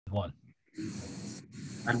one.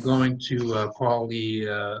 I'm going to call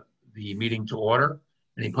the meeting to order.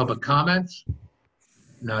 Any public comments?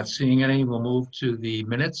 Not seeing any, we'll move to the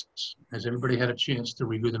minutes. Has everybody had a chance to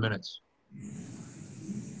review the minutes?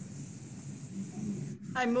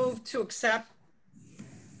 I move to accept.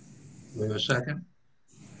 We have a second?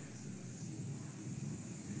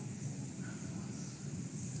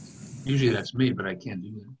 Usually that's me, but I can't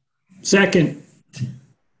do that. Second.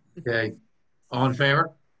 Okay, all in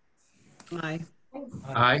favor? Aye.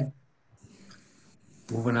 Aye.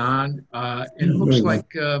 Moving on, it looks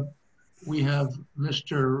like we have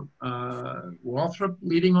Mr. Walthrop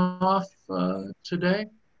leading off today.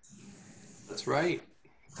 That's right.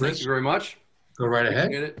 Chris, thank you very much. Go right ahead.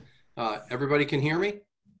 Appreciate it. Everybody can hear me?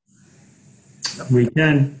 We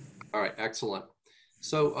can. All right, excellent.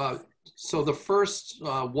 So, so the first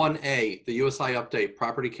 1A, the USI update,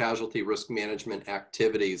 property casualty risk management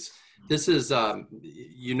activities. This is,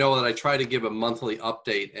 you know that I try to give a monthly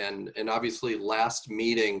update, and obviously last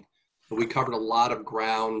meeting, we covered a lot of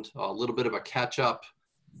ground, a little bit of a catch up,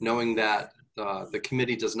 knowing that the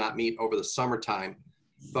committee does not meet over the summertime.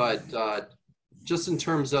 But just in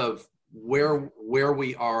terms of where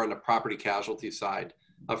we are on the property casualty side,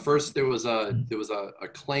 first there was a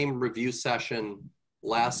claim review session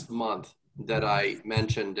last month that I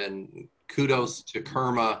mentioned, and kudos to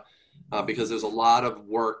KRMA because there's a lot of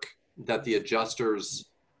work that the adjusters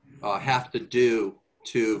have to do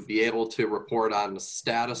to be able to report on the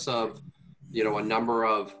status of, a number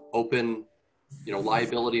of open,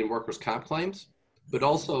 liability and workers' comp claims, but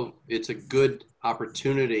also it's a good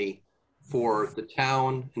opportunity for the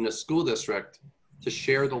town and the school district to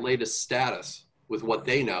share the latest status with what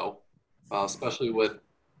they know, especially with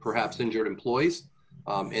perhaps injured employees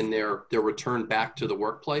and their return back to the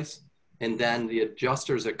workplace. And then the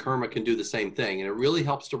adjusters at KRMA can do the same thing. And it really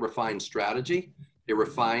helps to refine strategy. It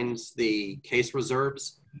refines the case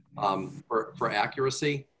reserves for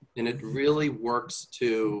accuracy. And it really works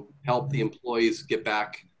to help the employees get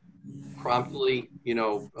back promptly,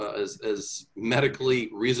 as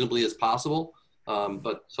medically reasonably as possible.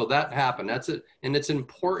 But so that happened. That's it. And it's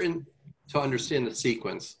important to understand the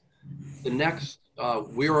sequence. The next,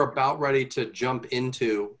 we're about ready to jump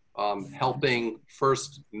into helping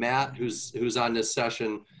first Matt, who's on this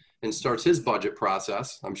session and starts his budget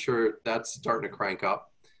process. I'm sure that's starting to crank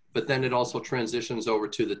up, but then it also transitions over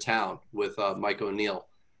to the town with Mike O'Neill.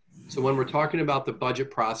 So when we're talking about the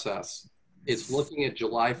budget process, it's looking at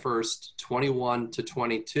July 1st, 21 to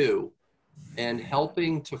 22 and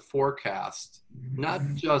helping to forecast not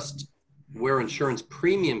just where insurance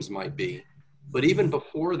premiums might be, but even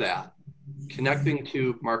before that, connecting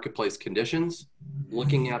to marketplace conditions,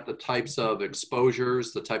 looking at the types of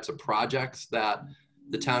exposures, the types of projects that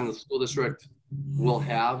the town and the school district will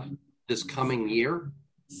have this coming year,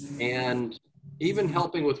 and even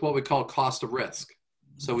helping with what we call cost of risk.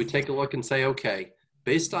 So we take a look and say, okay,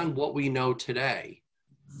 based on what we know today,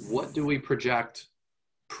 what do we project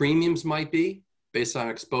premiums might be based on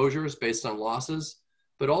exposures, based on losses,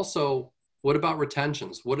 but also what about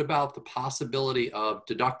retentions? What about the possibility of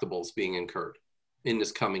deductibles being incurred in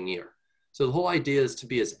this coming year? So the whole idea is to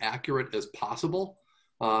be as accurate as possible.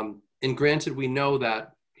 And granted, we know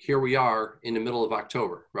that here we are in the middle of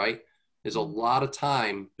October, right? There's a lot of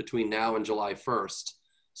time between now and July 1st.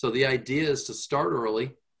 So the idea is to start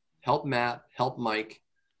early, help Matt, help Mike,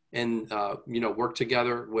 and work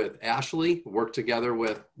together with Ashley, work together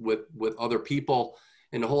with other people.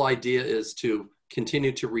 And the whole idea is to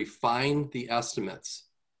continue to refine the estimates,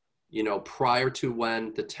 prior to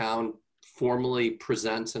when the town formally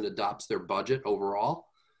presents and adopts their budget overall.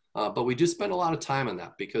 But we do spend a lot of time on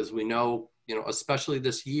that because we know, especially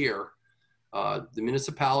this year, the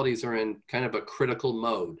municipalities are in kind of a critical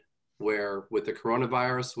mode where with the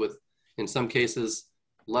coronavirus, with in some cases,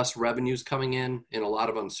 less revenues coming in and a lot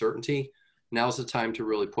of uncertainty, now's the time to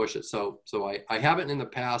really push it. So I haven't in the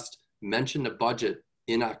past mentioned a budget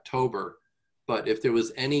in October, but if there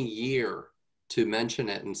was any year to mention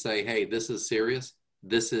it and say, hey, this is serious,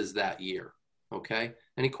 this is that year. Okay.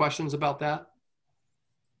 Any questions about that?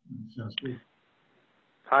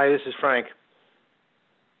 Hi, this is Frank.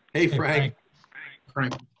 Hey, Frank.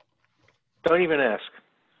 Frank. Don't even ask.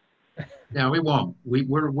 Yeah, we won't.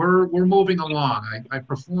 We're moving along. I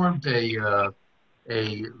performed a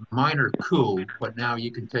minor coup, but now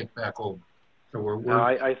you can take back over. So we're no,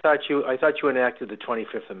 I thought you enacted the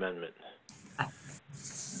 25th Amendment.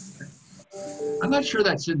 I'm not sure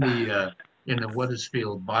that's in the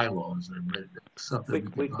Weathersfield bylaws.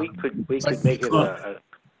 Something we could make it a.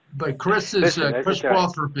 But Chris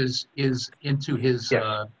Walthrop is into his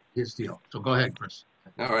deal. So go ahead, Chris.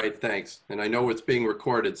 All right, thanks. And I know it's being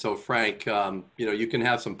recorded, so Frank, you can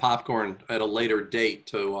have some popcorn at a later date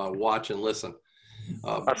to watch and listen.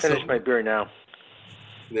 I'll finish my beer now.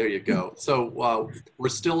 There you go. So we're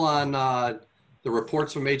still on the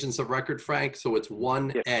reports from agents of record, Frank. So it's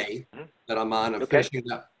 1A that I'm on. I'm Okay.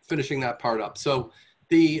 finishing that part up. So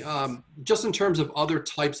the just in terms of other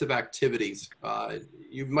types of activities,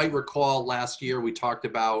 you might recall last year we talked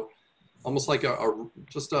about almost like a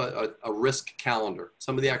risk calendar.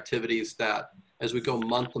 Some of the activities that as we go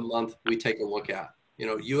month to month, we take a look at.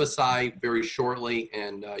 USI very shortly,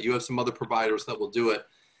 and you have some other providers that will do it.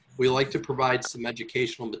 We like to provide some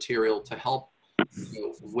educational material to help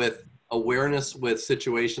with awareness with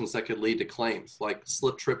situations that could lead to claims, like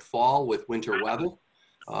slip, trip, fall with winter weather.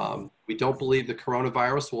 We don't believe the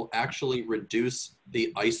coronavirus will actually reduce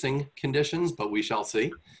the icing conditions, but we shall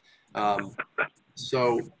see.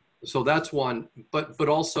 So that's one, but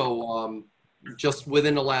also just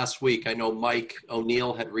within the last week, I know Mike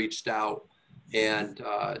O'Neill had reached out, and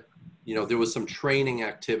there was some training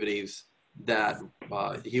activities that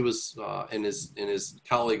he was and his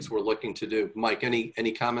colleagues were looking to do. Mike,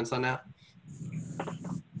 any comments on that?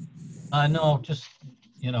 No, just,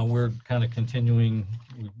 we're kind of continuing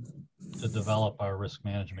to develop our risk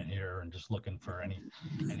management here and just looking for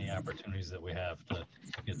any opportunities that we have to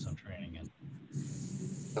get some training in.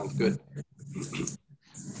 Sounds good.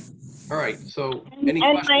 All right, so And any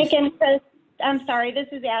questions? Mike and Chris, I'm sorry, this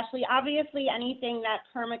is Ashley. Obviously, anything that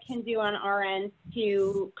PERMA can do on our end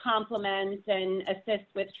to complement and assist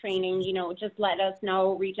with training, just let us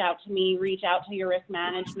know, reach out to me, reach out to your risk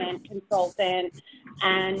management consultant,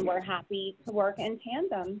 and we're happy to work in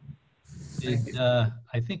tandem.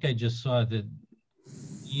 I think I just saw that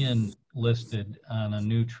Ian listed on a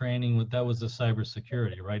new training, that was the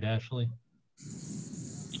cybersecurity, right, Ashley?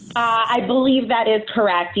 I believe that is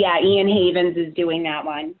correct. Yeah, Ian Havens is doing that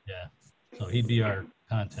one. Yeah, so he'd be our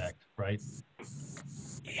contact, right?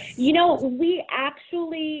 We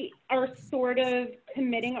actually are sort of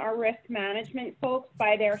committing our risk management folks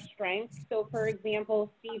by their strengths. So, for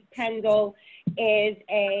example, Steve Kendall is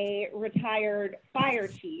a retired fire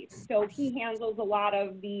chief. So he handles a lot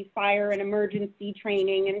of the fire and emergency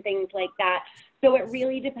training and things like that. So it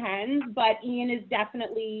really depends, but Ian is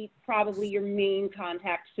definitely probably your main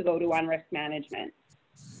contact to go to on risk management.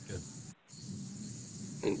 Good.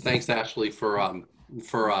 And thanks, Ashley, for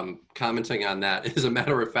commenting on that. As a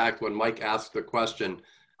matter of fact, when Mike asked the question,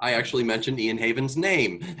 I actually mentioned Ian Havens'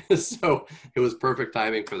 name. So it was perfect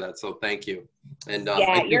timing for that. So thank you. And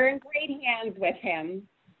You're in great hands with him.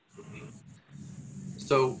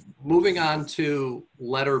 So moving on to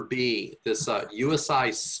letter B, this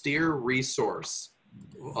USI Steer resource.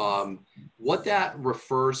 What that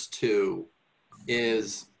refers to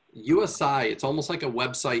is USI, it's almost like a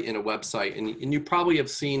website in a website. And you probably have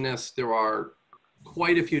seen this. There are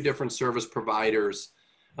quite a few different service providers,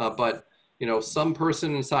 but some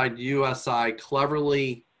person inside USI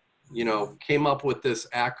cleverly, came up with this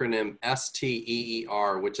acronym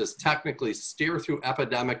STEER, which is technically Steer Through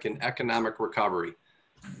Epidemic and Economic Recovery.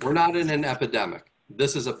 We're not in an epidemic.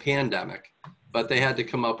 This is a pandemic, but they had to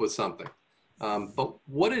come up with something. But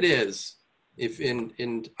what it is,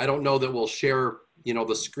 I don't know that we'll share,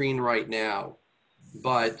 the screen right now,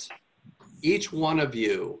 but each one of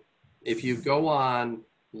you, if you go on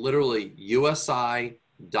literally USI.com,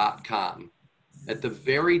 at the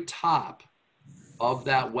very top of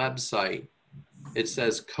that website, it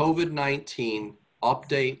says COVID-19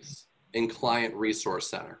 updates and client resource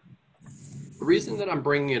center. The reason that I'm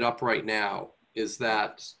bringing it up right now is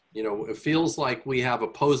that, it feels like we have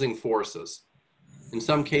opposing forces. In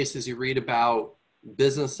some cases, you read about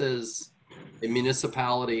businesses and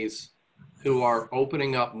municipalities who are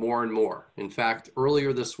opening up more and more. In fact,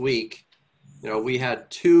 earlier this week, we had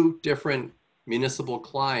 2 different municipal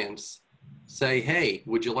clients say, hey,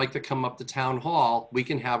 would you like to come up to town hall? We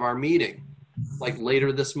can have our meeting like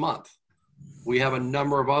later this month. We have a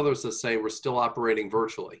number of others that say we're still operating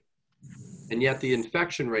virtually. And yet the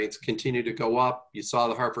infection rates continue to go up. You saw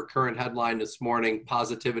the Hartford Courant headline this morning,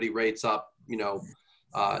 positivity rates up,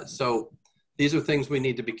 so these are things we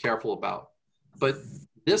need to be careful about. But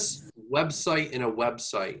this website in a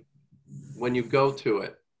website, when you go to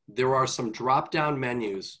it, there are some drop-down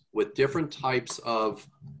menus with different types of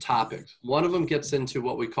topics. One of them gets into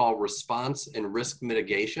what we call response and risk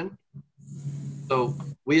mitigation. So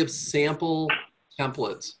we have sample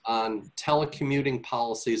templates on telecommuting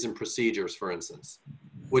policies and procedures, for instance,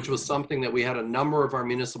 which was something that we had a number of our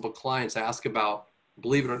municipal clients ask about,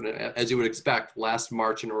 believe it or not, as you would expect, last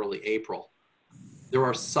March and early April. There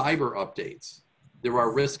are cyber updates. There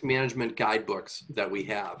are risk management guidebooks that we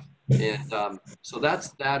have. And so that's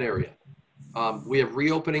that area. We have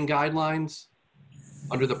reopening guidelines.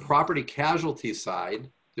 Under the property casualty side,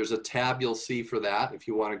 there's a tab you'll see for that if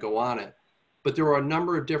you want to go on it. But there are a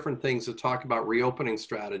number of different things that talk about reopening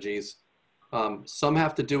strategies. Some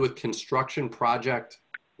have to do with construction project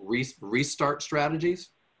restart strategies.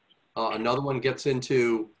 Another one gets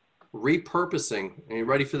into repurposing. And you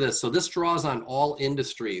ready for this? So this draws on all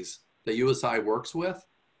industries that USI works with.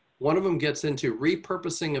 One of them gets into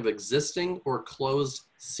repurposing of existing or closed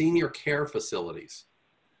senior care facilities.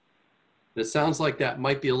 And it sounds like that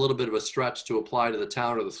might be a little bit of a stretch to apply to the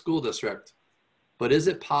town or the school district, but is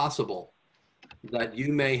it possible that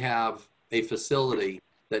you may have a facility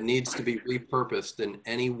that needs to be repurposed in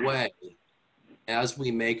any way as we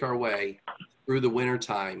make our way through the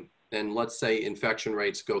wintertime and let's say infection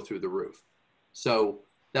rates go through the roof? So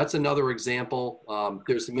that's another example.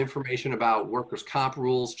 There's some information about workers' comp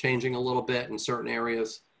rules changing a little bit in certain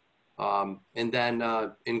areas. And then,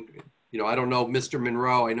 I don't know, Mr.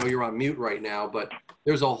 Monroe, I know you're on mute right now, but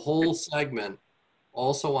there's a whole segment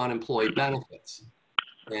also on employee benefits.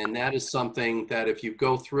 And that is something that if you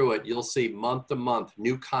go through it, you'll see month to month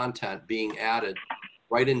new content being added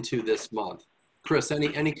right into this month. Chris,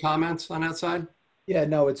 any comments on that side? Yeah,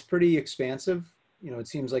 no, it's pretty expansive. It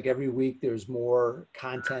seems like every week there's more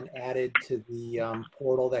content added to the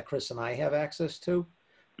portal that Chris and I have access to.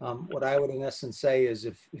 What I would in essence say is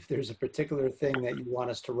if there's a particular thing that you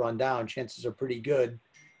want us to run down, chances are pretty good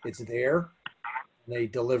it's there in a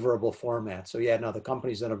deliverable format. So yeah, no, the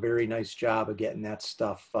company's done a very nice job of getting that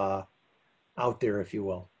stuff out there, if you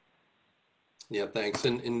will. Yeah, thanks.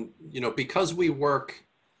 And because we work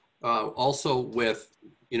also with,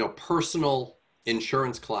 personal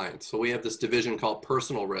insurance clients. So we have this division called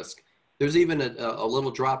personal risk. There's even a little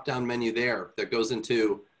drop-down menu there that goes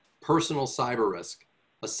into personal cyber risk,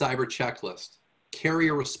 a cyber checklist,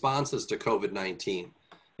 carrier responses to COVID-19,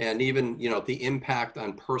 and even, the impact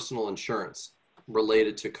on personal insurance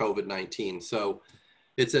related to COVID-19. So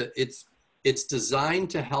it's designed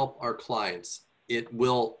to help our clients. It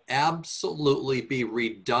will absolutely be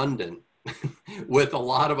redundant with a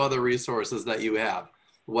lot of other resources that you have,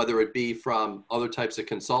 whether it be from other types of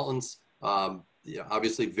consultants.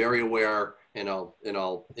 Obviously very aware, and I'll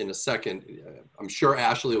in a second, I'm sure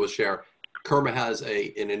Ashley will share, Kerma has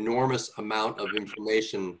an enormous amount of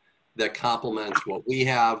information that complements what we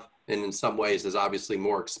have, and in some ways is obviously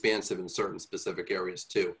more expansive in certain specific areas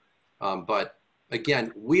too. But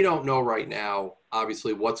again, we don't know right now,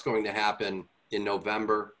 obviously, what's going to happen in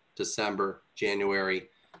November, December, January.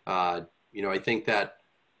 I think that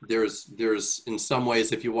there's in some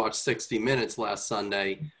ways, if you watch 60 Minutes last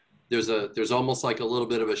Sunday, there's almost like a little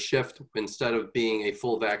bit of a shift. Instead of being a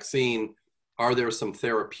full vaccine, are there some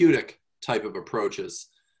therapeutic type of approaches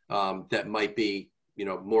that might be,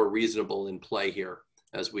 more reasonable in play here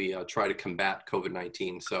as we try to combat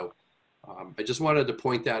COVID-19. So I just wanted to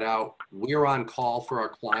point that out. We're on call for our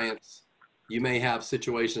clients. You may have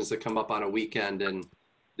situations that come up on a weekend and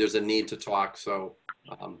there's a need to talk. So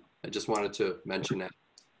I just wanted to mention that.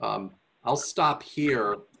 I'll stop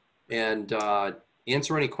here and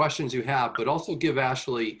answer any questions you have, but also give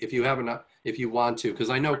Ashley, if you want to, because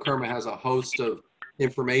I know Kerma has a host of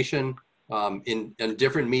information in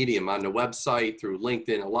different medium on the website, through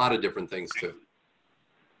LinkedIn, a lot of different things too.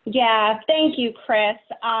 Yeah, thank you, Chris.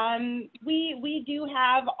 We do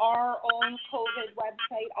have our own COVID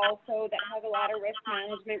website also that has a lot of risk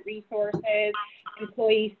management resources,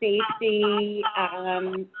 employee safety,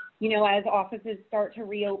 as offices start to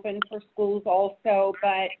reopen for schools also.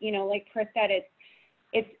 But, like Chris said,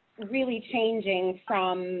 it's really changing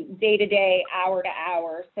from day to day, hour to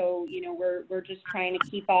hour. So, we're just trying to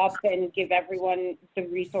keep up and give everyone the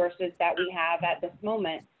resources that we have at this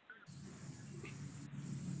moment.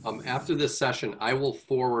 After this session, I will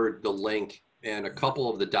forward the link and a couple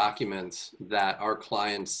of the documents that our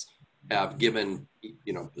clients have given,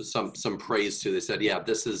 some praise to. They said, yeah,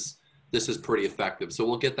 this is pretty effective. So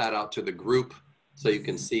we'll get that out to the group so you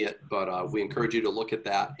can see it, but we encourage you to look at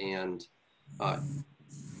that. And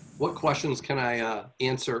what questions can I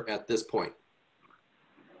answer at this point?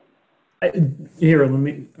 Here,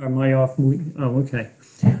 am I off? Oh, okay.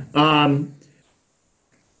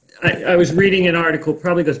 I was reading an article,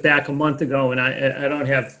 probably goes back a month ago, and I don't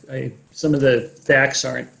have, some of the facts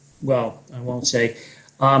aren't, well, I won't say.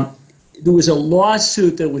 There was a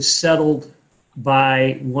lawsuit that was settled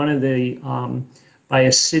by one of the, by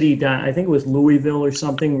a city down, I think it was Louisville or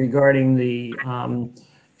something, regarding the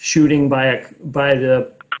shooting by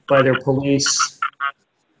their police.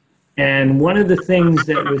 And one of the things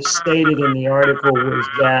that was stated in the article was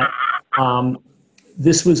that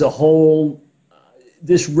this was a whole,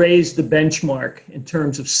 this raised the benchmark in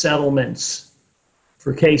terms of settlements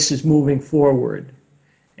for cases moving forward.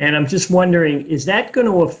 And I'm just wondering, is that going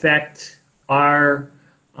to affect our,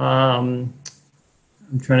 I'm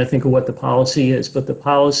trying to think of what the policy is, but the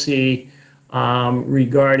policy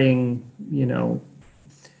regarding, you know,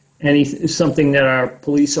 something that our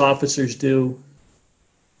police officers do?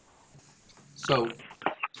 So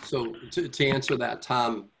to answer that,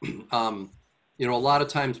 Tom, you know, a lot of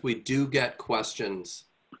times we do get questions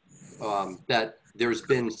that there's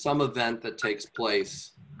been some event that takes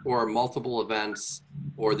place, or multiple events,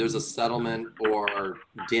 or there's a settlement, or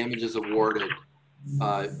damages awarded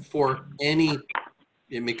for any,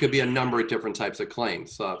 it could be a number of different types of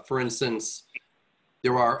claims. For instance,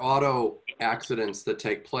 there are auto accidents that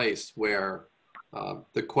take place where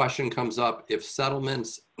the question comes up if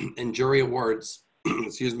settlements and jury awards,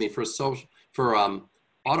 excuse me, for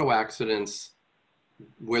auto accidents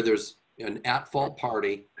where there's an at-fault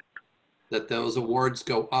party, that those awards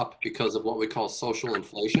go up because of what we call social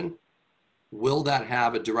inflation. Will that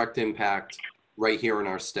have a direct impact right here in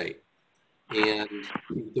our state? And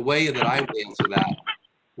the way that I would answer that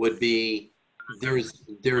would be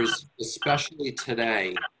there's especially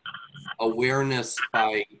today awareness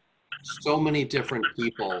by so many different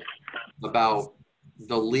people about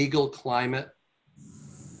the legal climate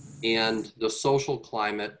and the social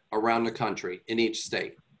climate around the country in each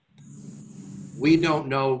state. We don't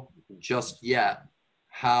know just yet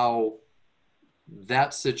how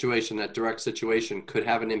that situation, that direct situation, could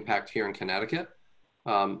have an impact here in Connecticut.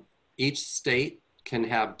 Each state can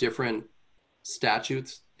have different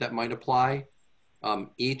statutes that might apply.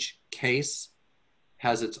 Each case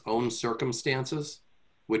has its own circumstances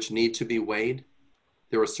which need to be weighed.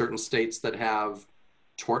 There are certain states that have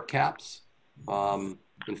tort caps.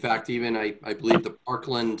 In fact, even I believe the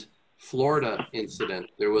Parkland, Florida incident,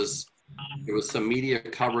 there was some media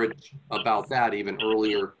coverage about that even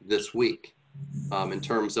earlier this week in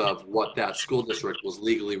terms of what that school district was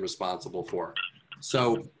legally responsible for.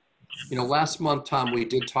 So, you know, last month, Tom, we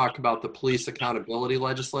did talk about the police accountability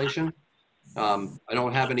legislation. I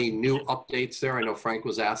don't have any new updates there. I know Frank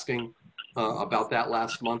was asking about that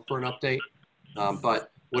last month for an update.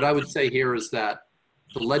 But what I would say here is that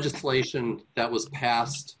the legislation that was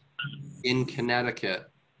passed in Connecticut,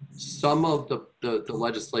 some of the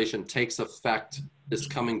legislation takes effect this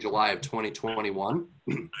coming July of 2021.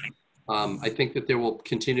 I think that there will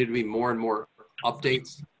continue to be more and more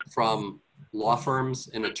updates from law firms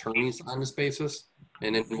and attorneys on this basis,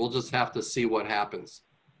 and then we'll just have to see what happens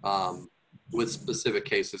with specific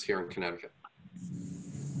cases here in Connecticut.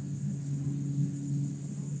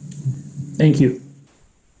 Thank you.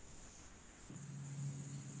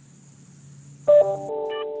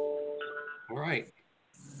 All right.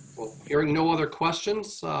 Well, hearing no other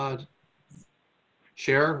questions,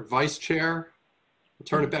 Chair, Vice Chair, I'll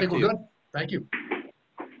turn it back to you. Good. Thank you.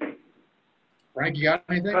 Frank, you got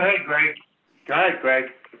anything? Go ahead, Greg. Go ahead, Greg.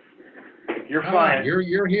 You're All fine. right,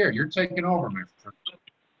 you're here. You're taking over, my friend.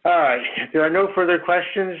 All right. If there are no further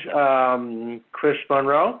questions, Chris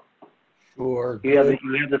Monroe, Sure. you have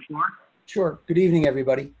the floor. Sure. Good evening,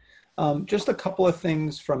 everybody. Just a couple of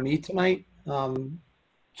things from me tonight.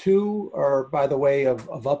 Two are by the way of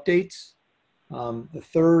updates. The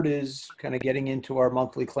third is kind of getting into our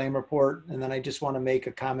monthly claim report. And then I just want to make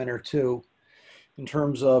a comment or two in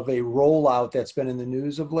terms of a rollout that's been in the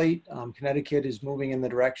news of late. Connecticut is moving in the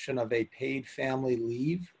direction of a paid family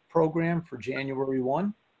leave program for January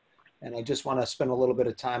 1. And I just want to spend a little bit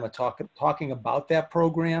of time talking about that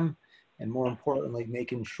program, and more importantly,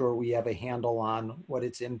 making sure we have a handle on what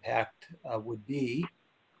its impact would be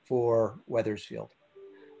for Wethersfield.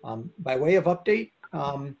 By way of update,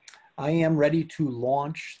 I am ready to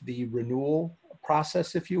launch the renewal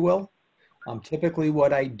process, if you will. Typically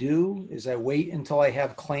what I do is I wait until I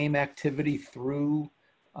have claim activity through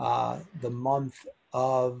the month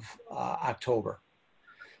of October.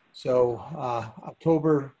 So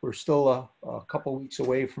October, we're still a couple weeks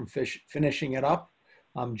away from finishing it up.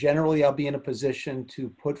 Generally, I'll be in a position to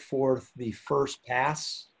put forth the first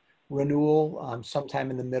pass renewal sometime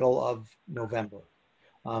in the middle of November.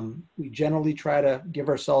 We generally try to give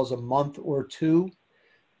ourselves a month or two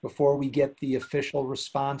before we get the official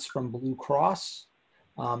response from Blue Cross,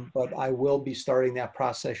 but I will be starting that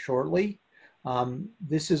process shortly.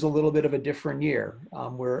 This is a little bit of a different year.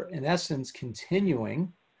 We're in essence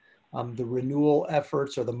continuing the renewal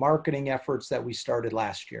efforts or the marketing efforts that we started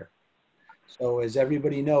last year. So as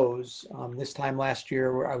everybody knows, this time last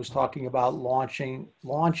year, I was talking about launching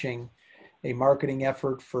a marketing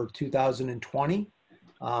effort for 2020.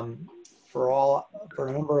 For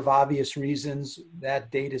a number of obvious reasons,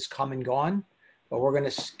 that date is come and gone. but we're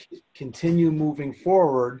going to continue moving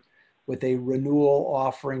forward with a renewal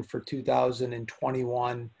offering for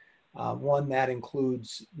 2021. One that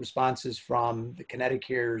includes responses from the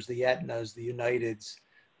Connecticuters, the Aetnas, the Uniteds,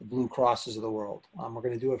 the Blue Crosses of the world. We're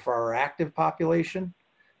going to do it for our active population.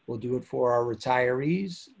 We'll do it for our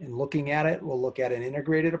retirees. And looking at it, we'll look at an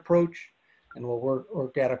integrated approach, and we'll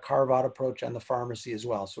work at a carve-out approach on the pharmacy as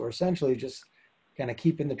well. So we're essentially just kind of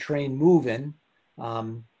keeping the train moving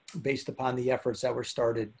based upon the efforts that were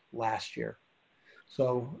started last year.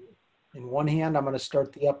 So in one hand, I'm going to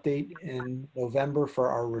start the update in November for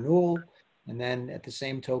our renewal. And then at the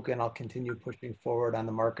same token, I'll continue pushing forward on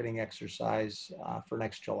the marketing exercise for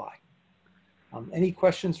next July. Any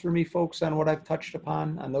questions for me, folks, on what I've touched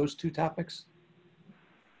upon on those two topics?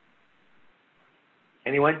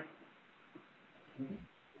 Anyone?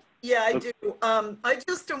 Yeah, I do. I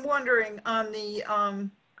just am wondering on the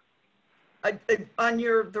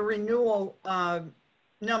the renewal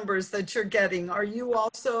numbers that you're getting. Are you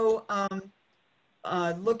also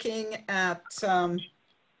looking at a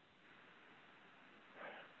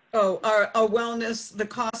wellness, the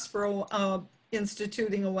cost for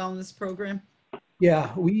instituting a wellness program?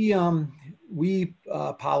 Yeah, we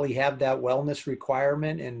Polly, have that wellness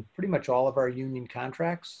requirement in pretty much all of our union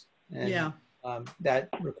contracts. And, Yeah. That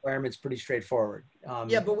requirement's pretty straightforward.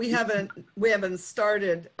 Yeah, but we haven't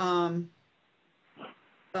started.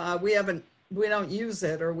 We don't use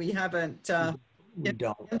it, or we haven't we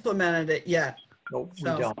don't. implemented it yet. Nope,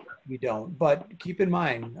 So- we don't. But keep in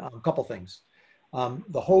mind a couple things.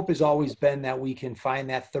 The hope has always been that we can find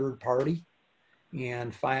that third party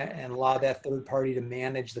and allow that third party to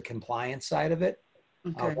manage the compliance side of it.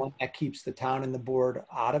 Okay. One that keeps the town and the board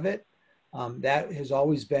out of it. That has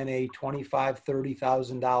always been a $25,000,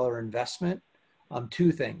 $30,000 investment.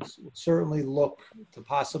 Two things. We'll certainly look to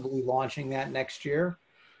possibly launching that next year.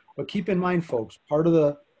 But keep in mind, folks, part of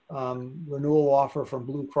the renewal offer from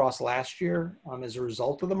Blue Cross last year as a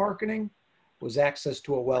result of the marketing was access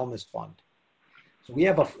to a wellness fund. So we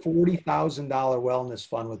have a $40,000 wellness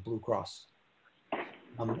fund with Blue Cross.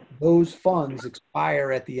 Those funds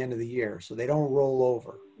expire at the end of the year, so they don't roll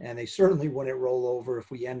over. And they certainly wouldn't roll over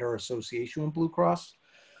if we end our association with Blue Cross.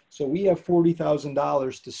 So we have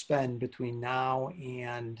 $40,000 to spend between now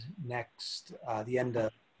and the end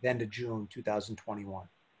of June 2021.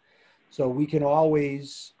 So we can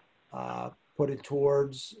always put it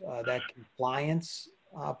towards that compliance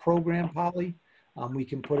program, Polly. We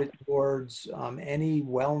can put it towards any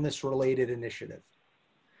wellness related initiative.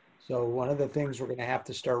 So one of the things we're going to have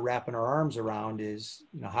to start wrapping our arms around is,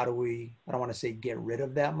 how do we, I don't want to say get rid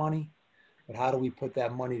of that money, but how do we put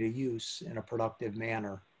that money to use in a productive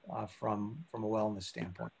manner from a wellness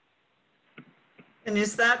standpoint? And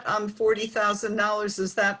is that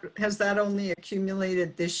 $40,000? Has that only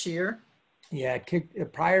accumulated this year? Yeah,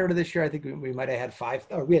 prior to this year, I think we might have had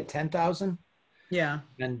we had 10,000. Yeah.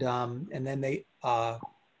 And then they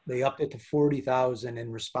upped it to 40,000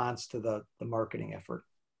 in response to the marketing effort.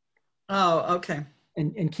 Oh, okay.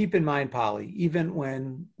 And keep in mind, Polly, even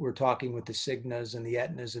when we're talking with the Cignas and the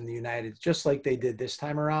Aetnas and the Uniteds, just like they did this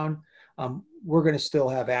time around, we're going to still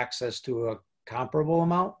have access to a comparable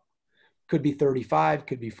amount. Could be 35,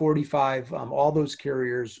 could be 45. All those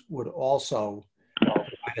carriers would also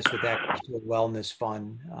provide us with access to a wellness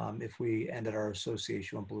fund if we ended our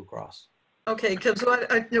association with Blue Cross. Okay, because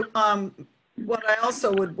what I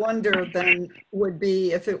also would wonder then would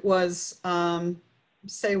be if it was,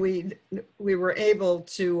 say we were able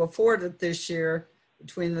to afford it this year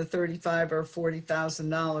between the $35,000 or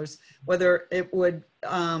 $40,000, whether it would,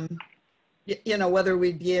 whether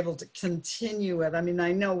we'd be able to continue it. I mean,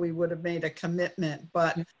 I know we would have made a commitment,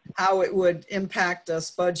 but how it would impact us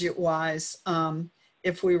budget-wise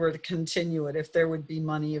if we were to continue it, if there would be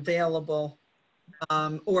money available,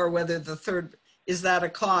 or whether is that a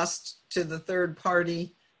cost to the third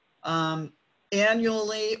party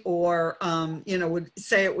annually, or, would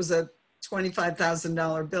say it was a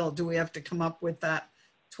 $25,000 bill. Do we have to come up with that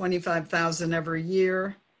 $25,000 every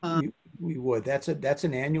year? We would. That's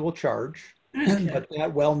an annual charge, Okay. but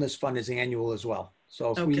that wellness fund is annual as well.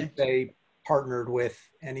 So if we say partnered with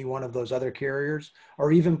any one of those other carriers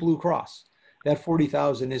or even Blue Cross, that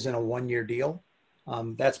 40,000 isn't a one-year deal.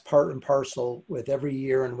 That's part and parcel with every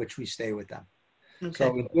year in which we stay with them. Okay.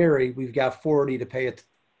 So in theory, we've got 40 to pay a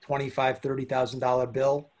 $25,000, $30,000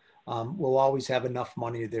 bill. We'll always have enough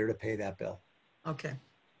money there to pay that bill. Okay.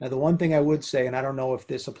 Now, the one thing I would say, and I don't know if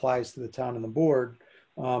this applies to the town and the board,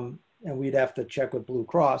 and we'd have to check with Blue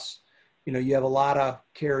Cross, you have a lot of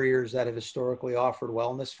carriers that have historically offered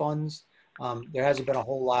wellness funds. There hasn't been a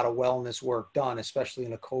whole lot of wellness work done, especially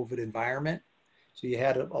in a COVID environment. So you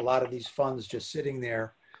had a lot of these funds just sitting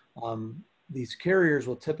there. These carriers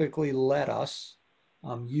will typically let us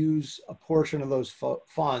use a portion of those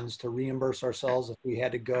funds to reimburse ourselves if we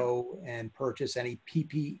had to go and purchase any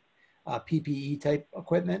PPE type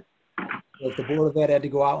equipment. So if the Board of Ed had to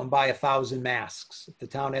go out and buy 1,000 masks, if the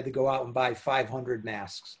town had to go out and buy 500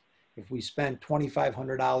 masks, if we spent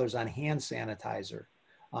 $2,500 on hand sanitizer,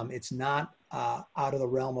 it's not out of the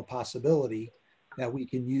realm of possibility that we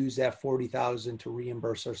can use that 40,000 to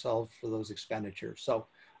reimburse ourselves for those expenditures. So,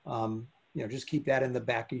 you know, just keep that in the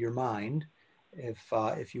back of your mind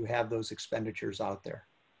if you have those expenditures out there.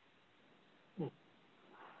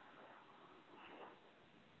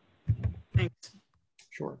 Thanks.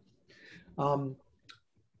 Sure.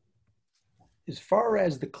 As far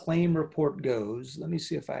as the claim report goes, let me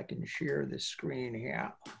see if I can share this screen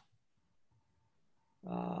here.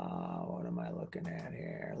 What am I looking at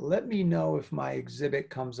here? Let me know if my exhibit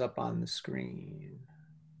comes up on the screen.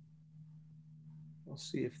 We'll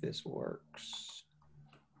see if this works.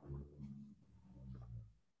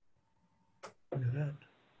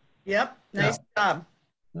 Yep, nice job.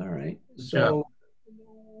 All right. So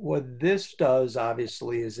what this does,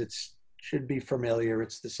 obviously, is should be familiar.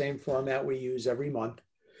 It's the same format we use every month.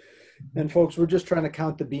 And folks, we're just trying to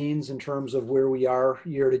count the beans in terms of where we are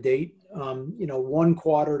year to date. You know, one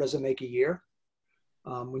quarter doesn't make a year.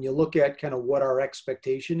 When you look at kind of what our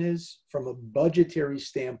expectation is from a budgetary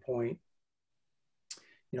standpoint,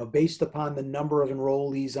 you know, based upon the number of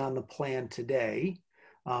enrollees on the plan today,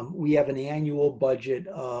 we have an annual budget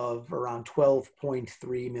of around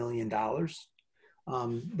 $12.3 million.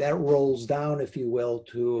 That rolls down, if you will,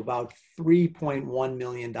 to about $3.1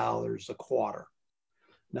 million a quarter.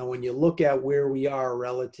 Now, when you look at where we are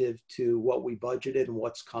relative to what we budgeted and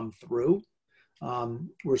what's come through,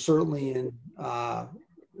 we're certainly in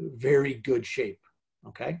very good shape,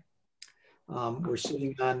 okay? We're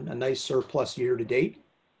sitting on a nice surplus year to date.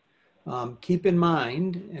 Keep in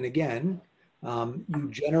mind, and again, you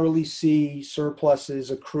generally see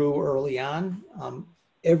surpluses accrue early on.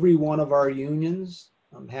 Every one of our unions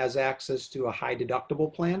has access to a high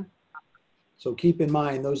deductible plan. So keep in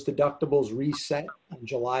mind, those deductibles reset on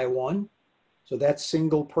July 1. So that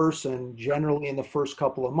single person generally in the first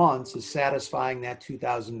couple of months is satisfying that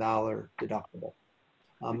 $2,000 deductible.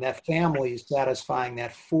 That family is satisfying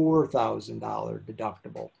that $4,000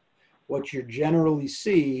 deductible. What you generally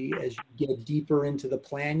see as you get deeper into the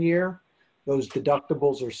plan year, those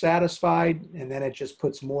deductibles are satisfied, and then it just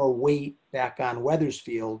puts more weight back on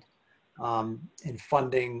Wethersfield in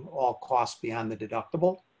funding all costs beyond the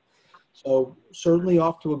deductible. So certainly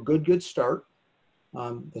off to a good start.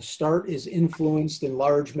 The start is influenced in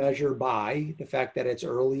large measure by the fact that it's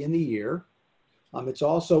early in the year. It's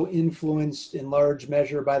also influenced in large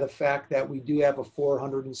measure by the fact that we do have a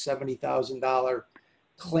 $470,000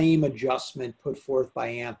 claim adjustment put forth by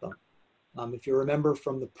Anthem. If you remember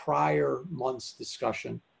from the prior month's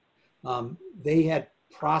discussion, they had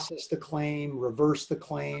processed the claim, reversed the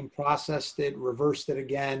claim, processed it, reversed it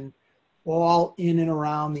again, all in and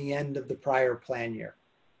around the end of the prior plan year.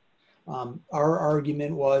 Our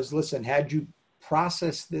argument was, listen, had you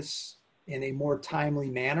processed this in a more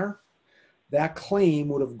timely manner, that claim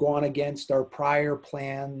would have gone against our prior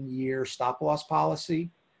plan year stop loss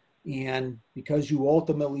policy. And because you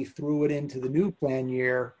ultimately threw it into the new plan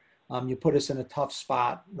year, you put us in a tough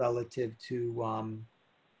spot relative to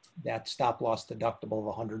that stop loss deductible of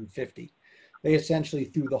 150. They essentially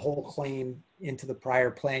threw the whole claim into the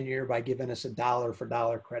prior plan year by giving us a dollar for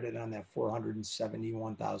dollar credit on that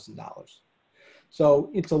 $471,000.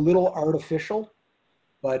 So it's a little artificial,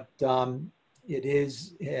 but it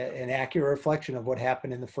is an accurate reflection of what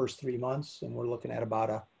happened in the first 3 months. And we're looking at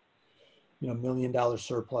about a $1 million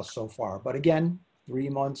surplus so far. But again, 3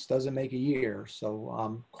 months doesn't make a year.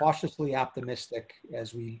 So cautiously optimistic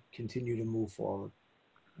as we continue to move forward.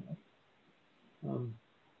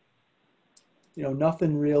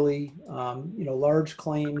 Nothing really, large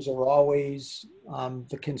claims are always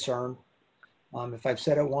the concern. If I've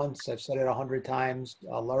said it once, I've said it 100 times,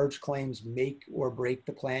 large claims make or break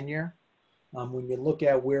the plan year. When you look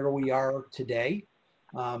at where we are today,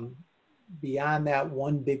 beyond that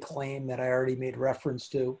one big claim that I already made reference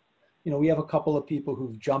to, we have a couple of people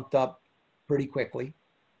who've jumped up pretty quickly.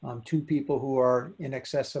 2 people who are in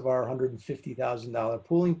excess of our $150,000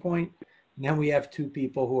 pooling point. And then we have 2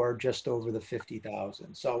 people who are just over the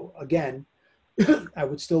 50,000. So again, I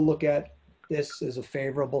would still look at this as a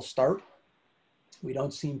favorable start. We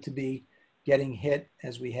don't seem to be getting hit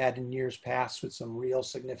as we had in years past with some real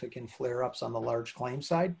significant flare-ups on the large claim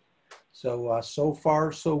side. So, so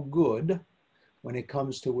far, so good when it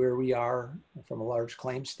comes to where we are from a large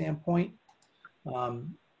claim standpoint.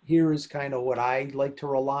 Here is kind of what I like to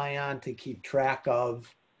rely on to keep track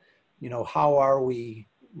of, how are we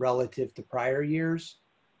relative to prior years.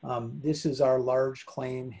 This is our large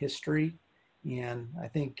claim history. And I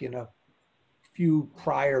think in a few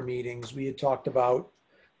prior meetings, we had talked about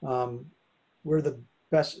we're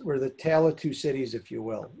the tale of two cities, if you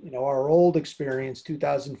will. Our old experience,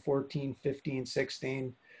 2014, 15,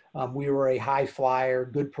 16, we were a high flyer,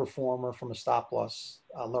 good performer from a stop loss,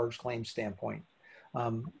 large claim standpoint.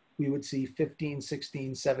 We would see 15,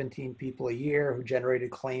 16, 17 people a year who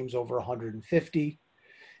generated claims over 150.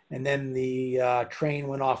 And then the train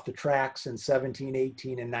went off the tracks in 17,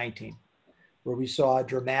 18, and 19, where we saw a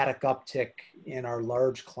dramatic uptick in our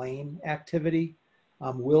large claim activity.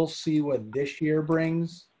 We'll see what this year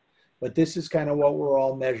brings, but this is kind of what we're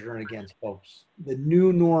all measuring against, folks. The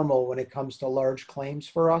new normal when it comes to large claims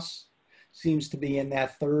for us seems to be in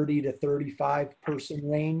that 30 to 35 person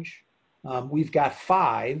range. We've got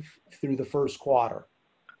 5 through the first quarter.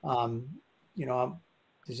 Does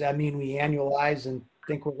that mean we annualize and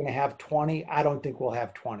think we're going to have 20? I don't think we'll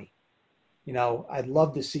have 20. I'd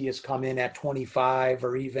love to see us come in at 25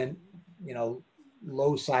 or even,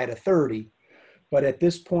 low side of 30. But at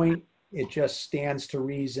this point, it just stands to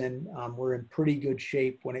reason we're in pretty good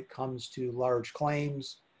shape when it comes to large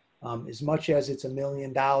claims. As much as it's $1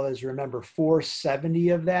 million, remember 470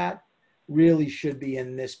 of that really should be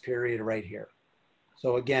in this period right here.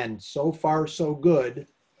 So again, so far so good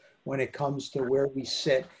when it comes to where we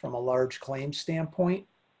sit from a large claim standpoint.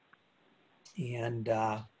 And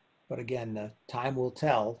but again, the time will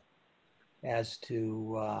tell as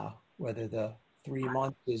to whether the 3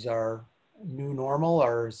 months is our new normal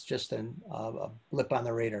or it's just a blip on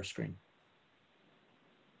the radar screen.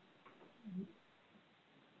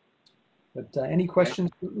 But any questions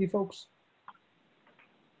for me, folks?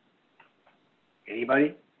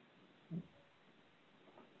 Anybody?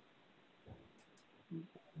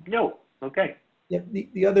 No. Okay. Yeah,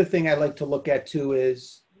 the other thing I like to look at too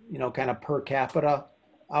is, kind of per capita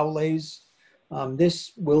outlays.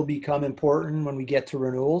 This will become important when we get to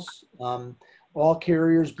renewals. All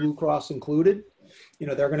carriers, Blue Cross included,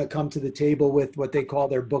 they're going to come to the table with what they call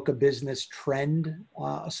their book of business trend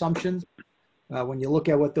assumptions. When you look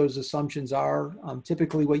at what those assumptions are,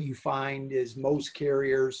 typically what you find is most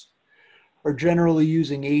carriers are generally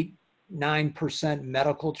using 8-9%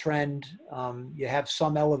 medical trend. You have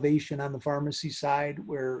some elevation on the pharmacy side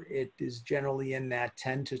where it is generally in that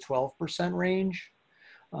 10 to 12% range.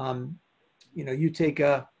 You take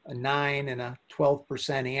a 9 and a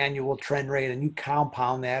 12% annual trend rate and you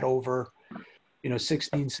compound that over,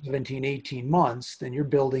 16, 17, 18 months, then you're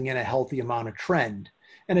building in a healthy amount of trend.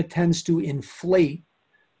 And it tends to inflate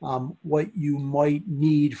what you might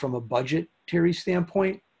need from a budgetary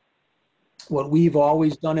standpoint. What we've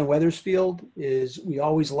always done in Wethersfield is we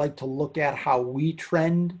always like to look at how we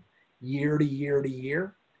trend year to year to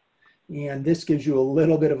year. And this gives you a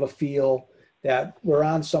little bit of a feel that we're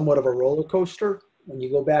on somewhat of a roller coaster. When you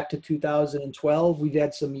go back to 2012, we've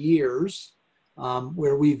had some years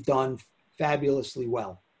where we've done fabulously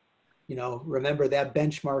well. Remember that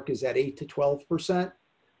benchmark is at 8 to 12%.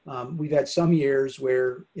 We've had some years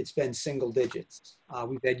where it's been single digits.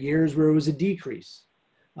 We've had years where it was a decrease.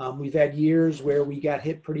 We've had years where we got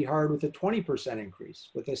hit pretty hard with a 20% increase,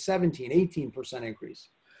 with a 17, 18% increase.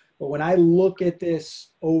 But when I look at this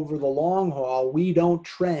over the long haul, we don't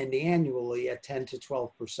trend annually at 10 to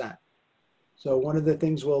 12%. So one of the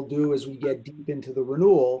things we'll do as we get deep into the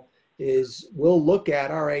renewal is we'll look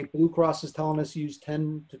at, all right, Blue Cross is telling us use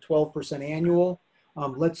 10 to 12% annual.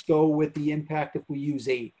 Let's go with the impact if we use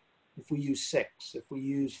 8, if we use 6, if we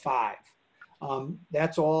use 5.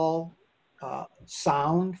 That's all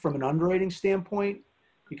sound from an underwriting standpoint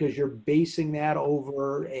because you're basing that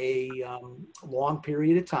over a long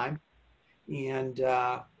period of time. And,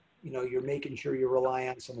 you're making sure you rely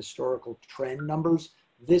on some historical trend numbers.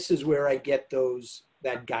 This is where I get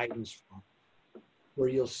that guidance from, where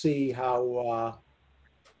you'll see how,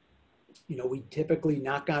 we typically,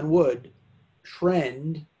 knock on wood,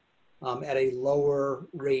 trend at a lower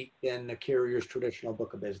rate than the carrier's traditional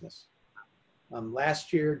book of business.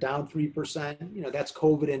 Last year, down 3%, that's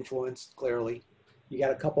COVID influenced, clearly. You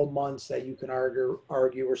got a couple months that you can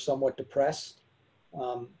argue were somewhat depressed.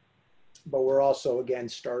 But we're also, again,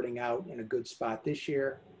 starting out in a good spot this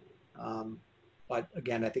year. But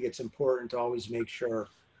again, I think it's important to always make sure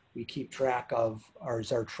we keep track of,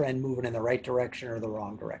 is our trend moving in the right direction or the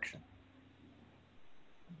wrong direction?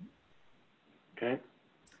 Okay.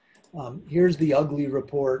 Here's the ugly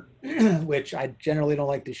report, which I generally don't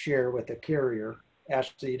like to share with a carrier.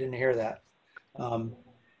 Ashley, you didn't hear that.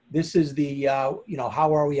 This is the, how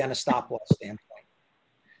are we on a stop loss standpoint?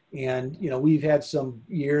 And, you know, we've had some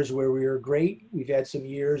years where we were great. We've had some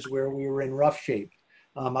years where we were in rough shape.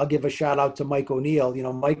 I'll give a shout out to Mike O'Neill. You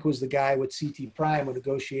know, Mike was the guy with CT Prime who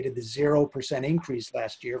negotiated the 0% increase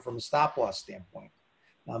last year from a stop loss standpoint.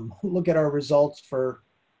 Look at our results for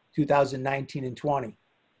 2019 and 20.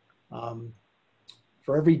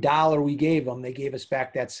 For every dollar we gave them, they gave us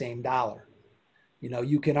back that same dollar. You know,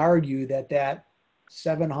 you can argue that that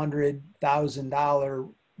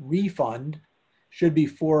 $700,000 refund should be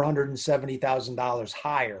 $470,000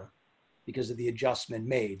 higher because of the adjustment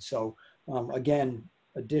made. So again,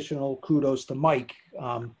 additional kudos to Mike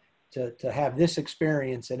to have this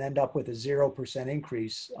experience and end up with a 0%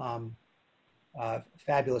 increase.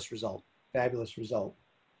 Fabulous result, fabulous result.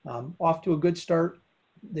 Off to a good start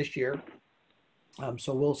this year.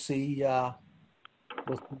 So we'll see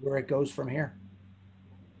where it goes from here.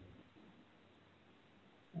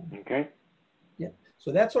 Okay. Yeah.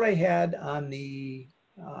 So that's what I had on the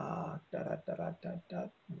let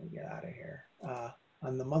me get out of here.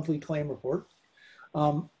 On the monthly claim report.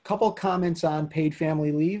 Couple comments on paid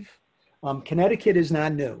family leave. Connecticut is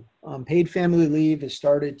not new. Paid family leave has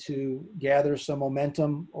started to gather some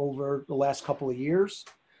momentum over the last couple of years.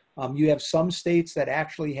 You have some states that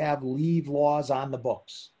actually have leave laws on the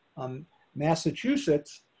books.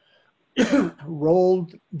 Massachusetts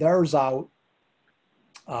rolled theirs out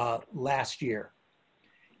last year.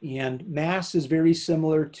 And Mass is very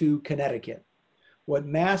similar to Connecticut. What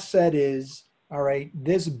Mass said is, all right,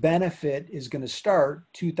 this benefit is going to start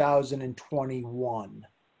 2021,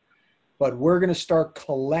 but we're going to start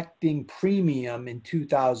collecting premium in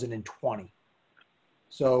 2020.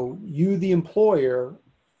 So you, the employer,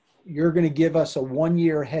 you're going to give us a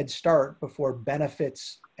 1-year head start before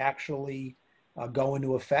benefits actually go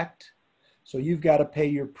into effect. So you've got to pay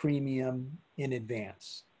your premium in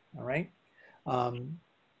advance, all right?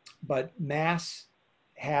 But Mass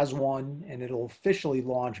has one, and it'll officially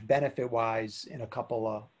launch benefit-wise in a couple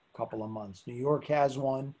of months. New York has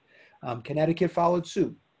one. Connecticut followed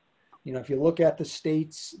suit. You know, if you look at the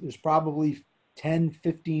states, there's probably 10,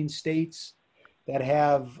 15 states that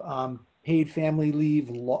have paid family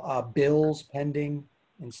leave bills pending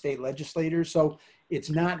in state legislators. So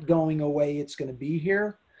it's not going away. It's going to be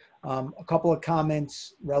here. A couple of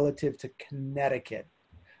comments relative to Connecticut.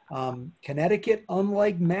 Connecticut,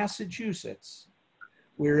 unlike Massachusetts,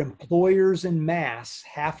 where employers in Mass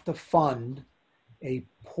have to fund a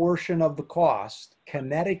portion of the cost,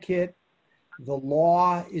 Connecticut, the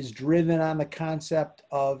law is driven on the concept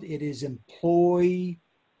of it is employee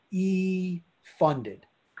funded.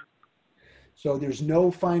 So there's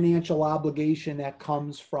no financial obligation that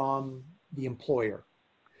comes from the employer.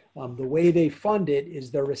 The way they fund it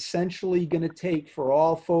is they're essentially going to take, for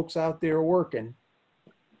all folks out there working,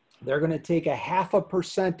 they're going to take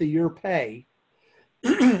 0.5% of your pay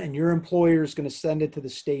and your employer is going to send it to the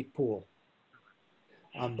state pool.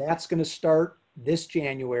 That's going to start this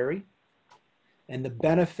January, and the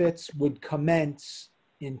benefits would commence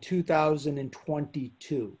in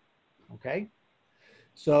 2022. Okay?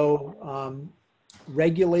 So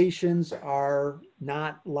regulations are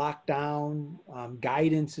not locked down.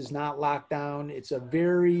 Guidance is not locked down. It's a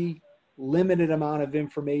very limited amount of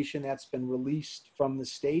information that's been released from the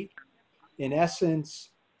state. In essence,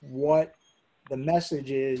 what the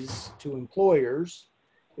message is to employers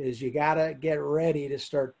is you got to get ready to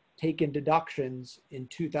start taking deductions in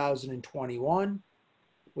 2021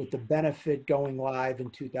 with the benefit going live in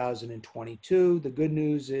 2022. The good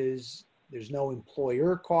news is there's no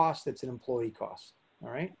employer cost, it's an employee cost,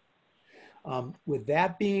 all right? With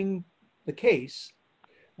that being the case,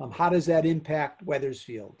 how does that impact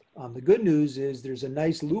Wethersfield? The good news is there's a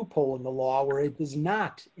nice loophole in the law where it does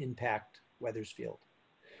not impact Wethersfield.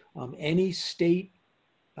 Any state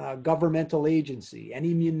governmental agency,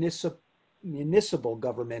 any municipal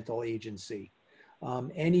governmental agency,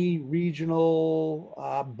 any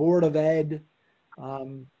regional board of ed,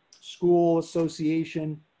 school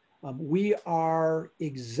association, we are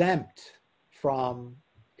exempt from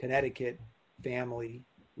Connecticut family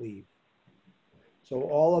leave. So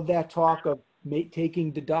all of that talk of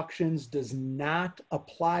taking deductions does not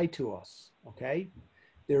apply to us, okay?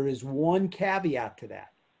 There is one caveat to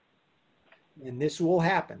that, and this will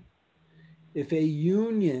happen. If a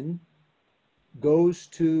union goes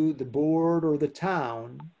to the board or the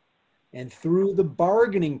town and through the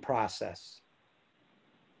bargaining process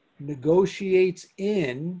negotiates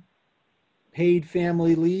in paid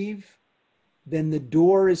family leave, then the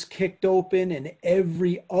door is kicked open and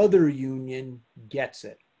every other union gets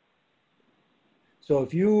it. So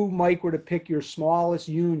if you, Mike, were to pick your smallest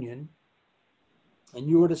union and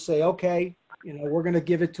you were to say, okay, you know, we're going to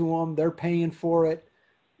give it to them, they're paying for it,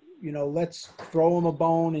 let's throw them a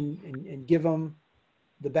bone and give them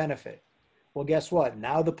the benefit. Well, guess what?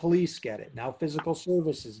 Now the police get it. Now physical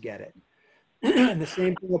services get it. And the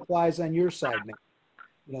same thing applies on your side, man.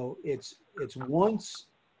 It's once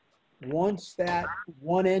that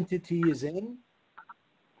one entity is in,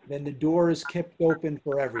 then the door is kept open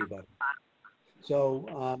for everybody.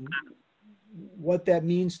 So what that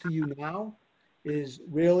means to you now is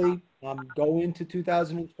really go into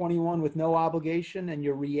 2021 with no obligation, and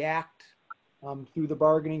you react through the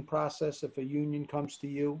bargaining process if a union comes to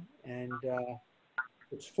you and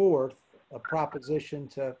puts forth a proposition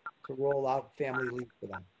to roll out family leave for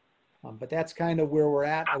them. But that's kind of where we're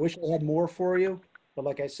at. I wish I had more for you, but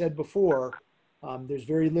like I said before, there's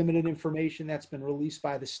very limited information that's been released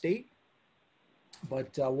by the state.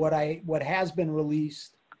 But what has been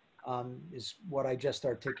released is what I just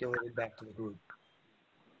articulated back to the group.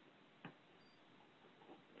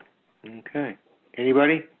 Okay.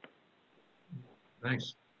 Anybody?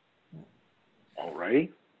 Thanks. All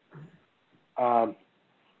righty.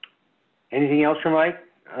 Anything else for Mike?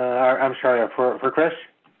 I'm sorry, for Chris?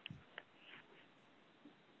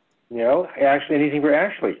 No? Ashley, anything for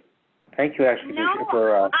Ashley? Thank you, Ashley. No,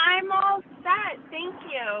 for I'm all set. Thank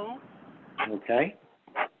you. Okay.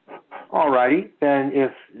 All righty. Then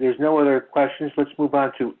if there's no other questions, let's move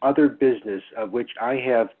on to other business, of which I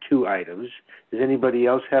have 2 items. Does anybody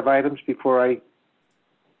else have items before I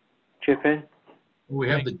chip in? We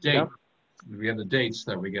have the date. Yeah. We have the dates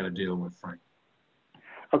that we got to deal with, Frank.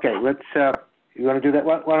 Okay, let's, you want to do that?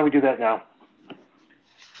 Why don't we do that now?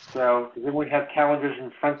 So, does everyone have calendars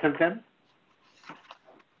in front of them?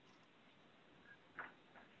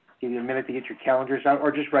 Give you a minute to get your calendars out,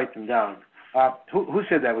 or just write them down. Who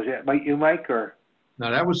said that? Was it you, Mike, or?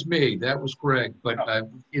 No, that was me. That was Greg. But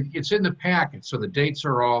it's in the packet, so the dates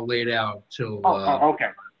are all laid out till Okay.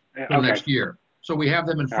 till next year. So we have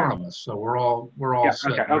them in front of us. So we're all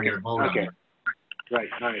set. Okay. Ready to vote on Okay. them.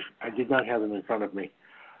 Right. I did not have them in front of me.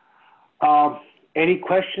 Any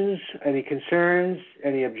questions? Any concerns?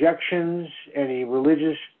 Any objections? Any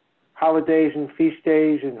religious holidays and feast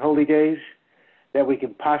days and holy days that we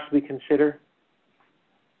can possibly consider?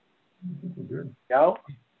 No?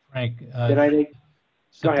 Frank, Did I make?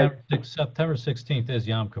 Go ahead. September 16th is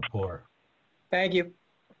Yom Kippur. Thank you.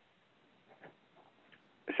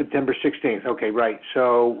 September 16th. Okay, right.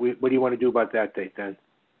 So what do you want to do about that date then?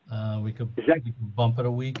 We could Is that- we could bump it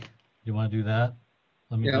a week. You want to do that?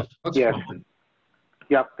 Let me Yeah, just, that's Yes. fine.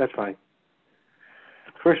 Yep, that's fine.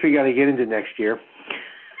 First, we got to get into next year.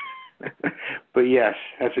 But yes,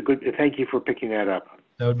 that's a good, thank you for picking that up.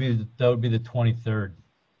 that would be the 23rd.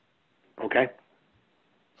 Okay.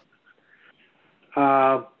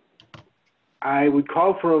 I would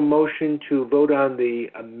call for a motion to vote on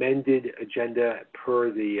the amended agenda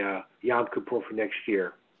per the Yom Kippur for next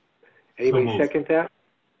year. Anybody moved. second that?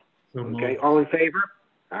 So Okay, moved. all in favor?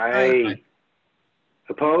 Aye.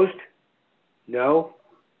 Opposed? No?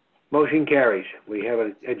 Motion carries. We have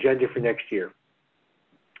an agenda for next year.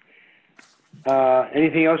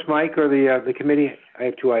 Anything else, Mike, or the committee? I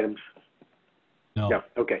have 2 items. No. No,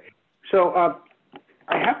 okay. So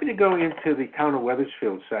I happened to go into the town of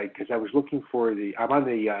Weathersfield site because I was looking for I'm on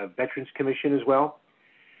the Veterans Commission as well.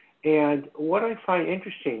 And what I find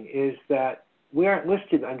interesting is that we aren't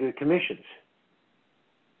listed under the commissions.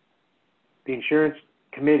 The insurance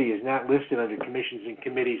committee is not listed under commissions and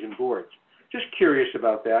committees and boards. Just curious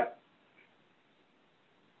about that.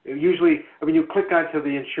 Usually, you click onto the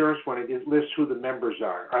insurance one, it lists who the members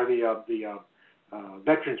are, or the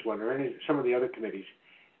veterans one, or some of the other committees.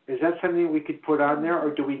 Is that something we could put on there, or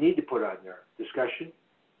do we need to put on there? Discussion?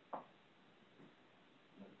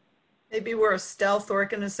 Maybe we're a stealth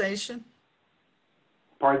organization?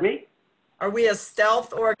 Pardon me? Are we a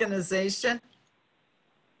stealth organization?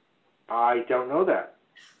 I don't know that.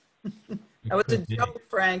 That was a joke,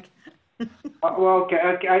 Frank. Well, okay,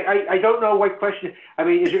 I don't know what question.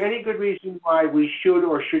 Is there any good reason why we should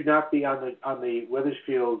or should not be on the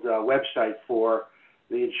Weathersfield website for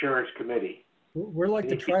the insurance committee? We're like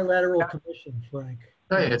the Trilateral Commission, Frank.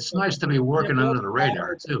 Hey, it's nice to be working under the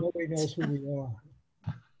radar, too. Nobody knows who we are.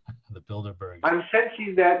 The Bilderberg. I'm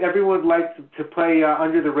sensing that everyone would like to play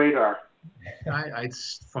under the radar.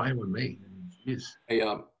 It's fine with me. Jeez.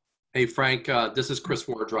 Hey, Frank, this is Chris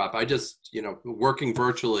Wardrop. I just, working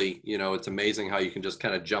virtually, it's amazing how you can just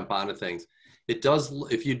kind of jump onto things. It does,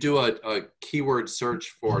 if you do a keyword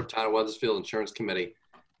search for Town of Weathersfield Insurance Committee,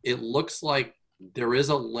 it looks like there is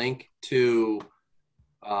a link to,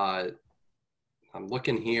 I'm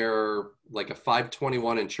looking here, like a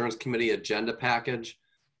 521 Insurance Committee agenda package.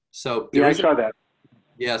 So Yeah, I saw that.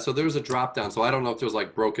 Yeah, so there's a drop down. So I don't know if there's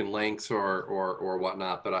like broken links or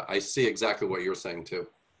whatnot, but I see exactly what you're saying too.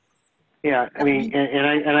 Yeah, I mean,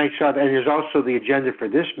 and I saw that, and there's also the agenda for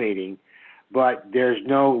this meeting, but there's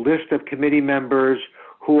no list of committee members,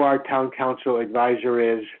 who our town council advisor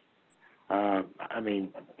is. I mean,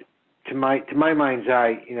 to my mind's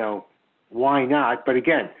eye, you know, why not? But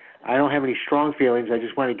again, I don't have any strong feelings. I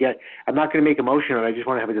just want to get, I'm not going to make a motion on it. I just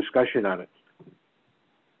want to have a discussion on it.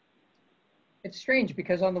 It's strange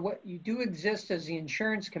because on the you do exist as the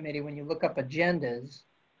insurance committee when you look up agendas.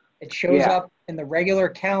 It shows Yeah. up in the regular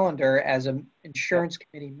calendar as an insurance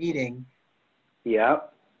committee meeting. Yeah.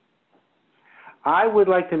 I would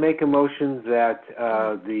like to make a motion that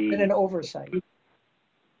And an oversight.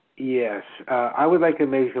 yes, I would like to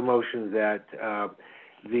make a motion that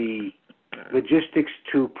the logistics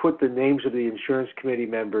to put the names of the insurance committee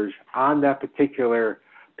members on that particular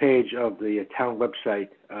page of the town website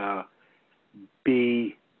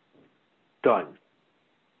be done.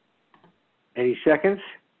 Any seconds?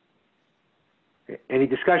 Any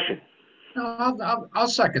discussion? No, I'll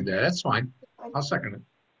second that. That's fine. I'll second it.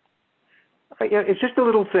 Yeah, it's just a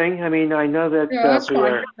little thing. I mean, I know that. Yeah, that's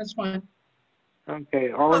fine. That's fine. Okay,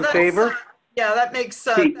 all Well, in that's, favor? Yeah, that makes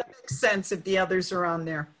sense if the others are on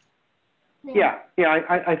there. Yeah,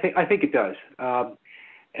 I think it does.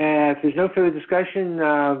 And if there's no further discussion,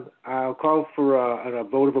 I'll call for a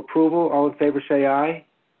vote of approval. All in favor, say aye.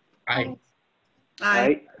 Aye.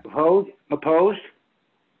 Aye. Opposed?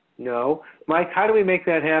 No. Mike, how do we make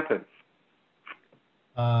that happen?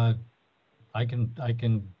 I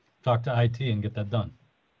can talk to IT and get that done.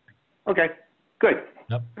 Okay, good.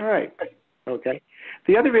 Yep. All right. Okay.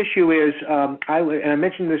 The other issue is, and I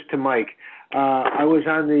mentioned this to Mike, I was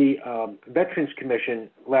on the Veterans Commission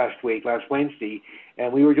last Wednesday,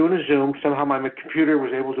 and we were doing a Zoom. Somehow my computer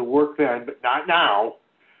was able to work then, but not now.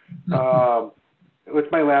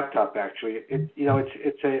 With my laptop, actually. It's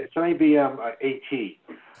an IBM AT.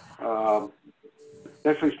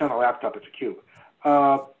 Actually, it's not a laptop; it's a cube.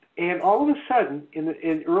 And all of a sudden, in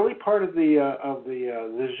the early part of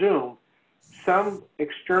the Zoom, some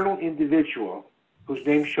external individual whose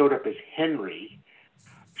name showed up as Henry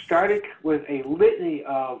started with a litany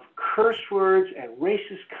of curse words and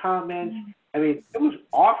racist comments. I mean, it was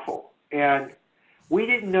awful, and we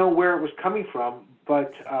didn't know where it was coming from.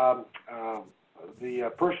 But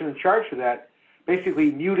the person in charge of that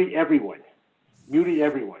basically muted everyone.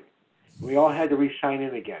 We all had to re-sign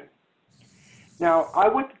in again. Now, I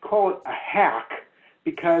wouldn't call it a hack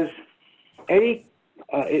because when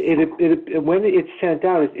it's sent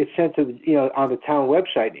out, it's sent to on the town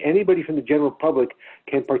website. Anybody from the general public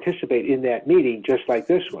can participate in that meeting, just like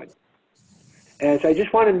this one. And so I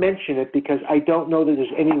just want to mention it because I don't know that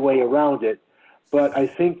there's any way around it, but I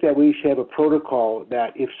think that we should have a protocol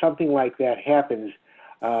that if something like that happens,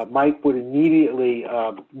 Mike would immediately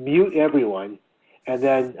mute everyone and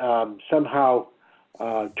then somehow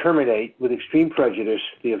terminate with extreme prejudice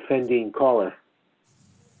the offending caller.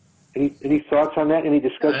 Any thoughts on that? Any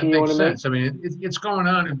discussion you want to make? I mean, it's going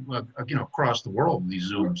on, across the world,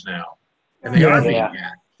 these Zooms now, and they are being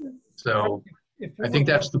hacked. So I think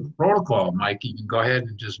that's the protocol, Mike. You can go ahead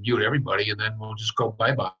and just mute everybody, and then we'll just go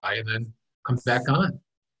bye-bye, and then come back on.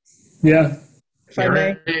 Yeah. If I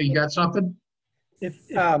may. Hey, you got something?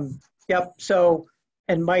 Yep. So,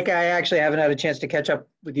 and Mike, I actually haven't had a chance to catch up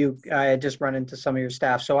with you. I had just run into some of your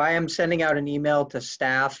staff. So I am sending out an email to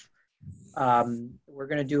staff. We're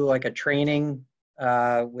going to do like a training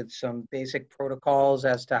with some basic protocols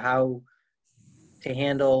as to how to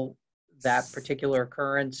handle that particular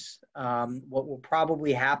occurrence. What will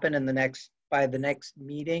probably happen by the next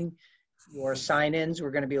meeting, your sign-ins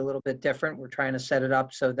were going to be a little bit different. We're trying to set it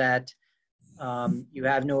up so that you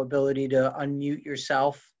have no ability to unmute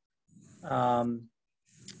yourself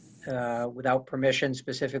without permission,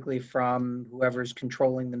 specifically from whoever's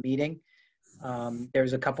controlling the meeting.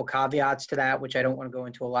 There's a couple caveats to that, which I don't want to go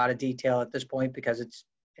into a lot of detail at this point because it's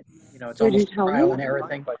almost a trial and error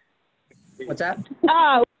thing. What's that?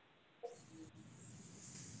 Oh,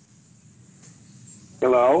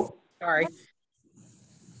 Hello? Sorry.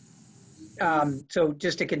 So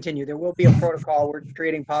just to continue, there will be a protocol. We're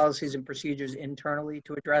creating policies and procedures internally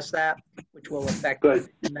to address that, which will affect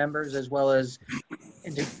members as well as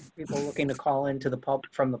people looking to call into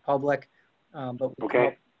from the public. But we'll come up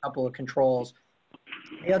with a couple of controls.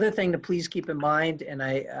 The other thing to please keep in mind, and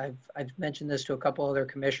I've mentioned this to a couple other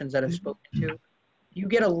commissions that I've spoken to, you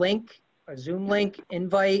get a link, a Zoom link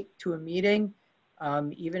invite to a meeting.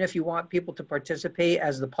 Even if you want people to participate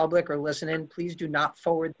as the public or listen in, please do not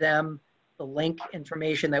forward them the link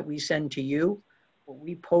information that we send to you. What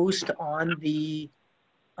we post on the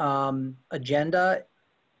agenda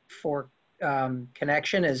for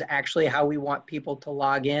connection is actually how we want people to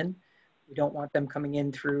log in. We don't want them coming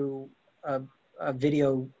in through a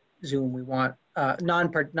video Zoom. We want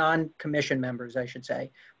non-commission members, I should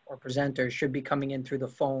say, or presenters should be coming in through the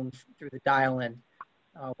phone, through the dial-in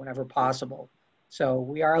whenever possible. So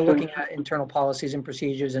we are looking at internal policies and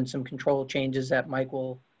procedures and some control changes that Mike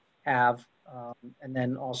will have. And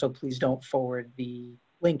then also please don't forward the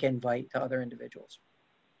link invite to other individuals.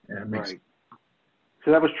 Yeah, it makes, Right. So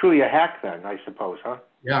that was truly a hack then, I suppose, huh?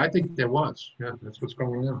 yeah, I think there was. Yeah, that's what's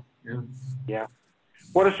going on. Yeah.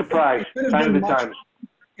 What a surprise. It could have Sign of been the much- times.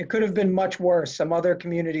 It could have been much worse. Some other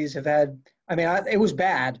communities have had, I mean, it was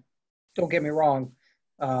bad. Don't get me wrong.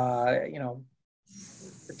 You know,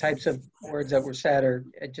 the types of words that were said are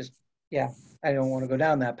just, yeah, I don't want to go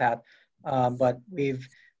down that path. But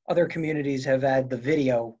other communities have had the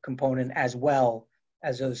video component as well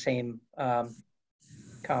as those same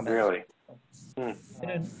comments. Really?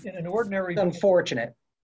 In an ordinary, It's unfortunate.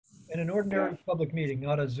 in an ordinary public meeting,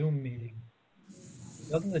 not a Zoom meeting,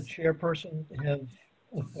 doesn't the chairperson have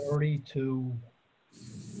authority to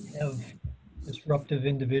have disruptive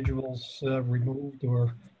individuals removed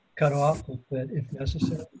or cut off if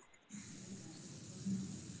necessary?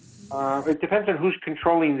 It depends on who's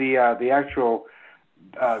controlling the actual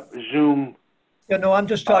Zoom. Yeah, no, I'm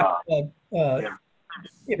just talking about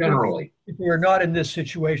Generally. if we were not in this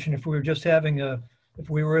situation, if we were just having if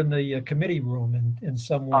we were in the committee room and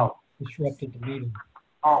someone disrupted the meeting.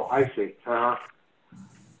 Oh, I see.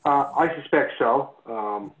 I suspect so.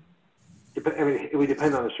 I mean, it would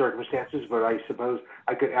depend on the circumstances, but I suppose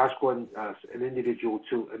I could ask an individual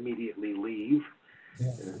to immediately leave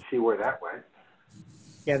and see where that went.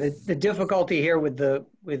 Yeah, the difficulty here with the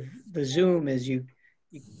Zoom is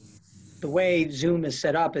the way Zoom is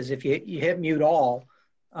set up is if you hit mute all,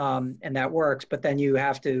 and that works, but then you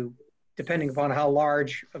have to, depending upon how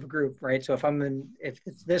large of a group, right? So if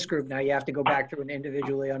it's this group now, you have to go back through and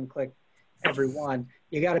individually unclick every one.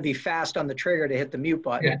 You got to be fast on the trigger to hit the mute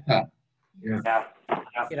button. Yeah.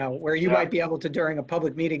 You know, where you might be able to, during a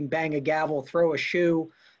public meeting, bang a gavel, throw a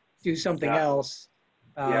shoe, do something else.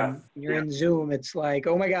 When you're in Zoom, it's like,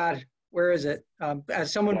 oh my God, where is it?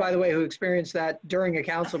 As someone, by the way, who experienced that during a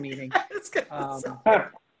council meeting.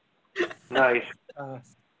 Nice.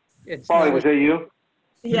 It's Polly, not- was that you?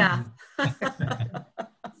 Yeah.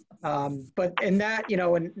 But in that, you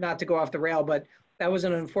know, and not to go off the rail, but that was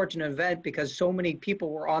an unfortunate event because so many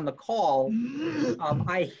people were on the call.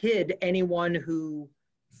 I hid anyone who,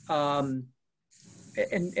 and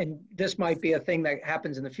this might be a thing that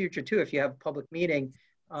happens in the future too, if you have a public meeting.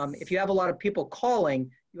 If you have a lot of people calling,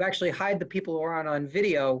 you actually hide the people who are on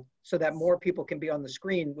video so that more people can be on the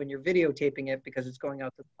screen when you're videotaping it because it's going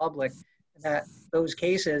out to the public. And those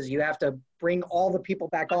cases, you have to bring all the people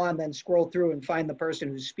back on, then scroll through and find the person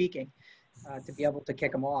who's speaking to be able to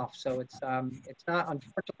kick them off. So it's not,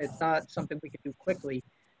 unfortunately, it's not something we can do quickly.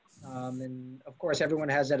 And of course, everyone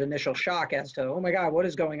has that initial shock as to, oh my God, what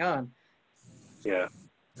is going on? Yeah.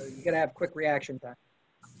 So you got to have quick reaction time.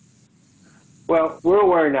 Well, we're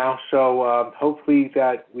aware now, so hopefully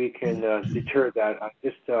that we can deter that.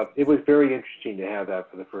 It was very interesting to have that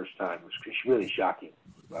for the first time. It was really shocking.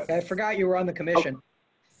 But, I forgot you were on the commission.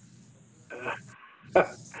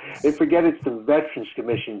 and forget it's the Veterans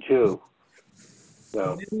Commission too.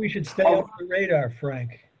 So Maybe we should stay off the radar,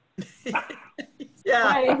 Frank. Yeah,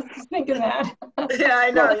 I was thinking that. yeah,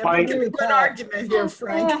 I know. Well, You're fine. making a good argument here,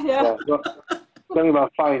 Frank. Yeah. something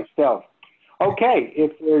about fine stealth. Okay,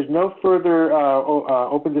 if there's no further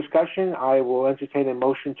open discussion, I will entertain a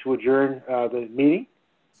motion to adjourn the meeting.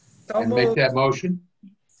 So And make moved. that motion.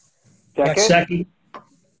 Second?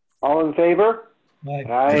 All in favor? Bye.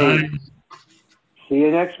 Aye. See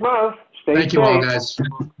you next month. Stay Thank safe. you all, guys.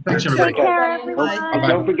 Thanks, everybody. Take care, Don't, everyone. Bye-bye.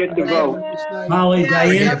 don't forget to vote. Molly,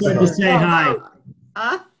 Diane said to say hi.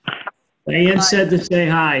 Huh? Diane said to say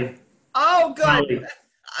hi. Oh, good.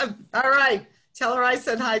 Molly. All right. Tell her I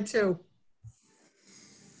said hi too.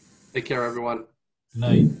 Take care, everyone.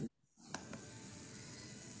 Night.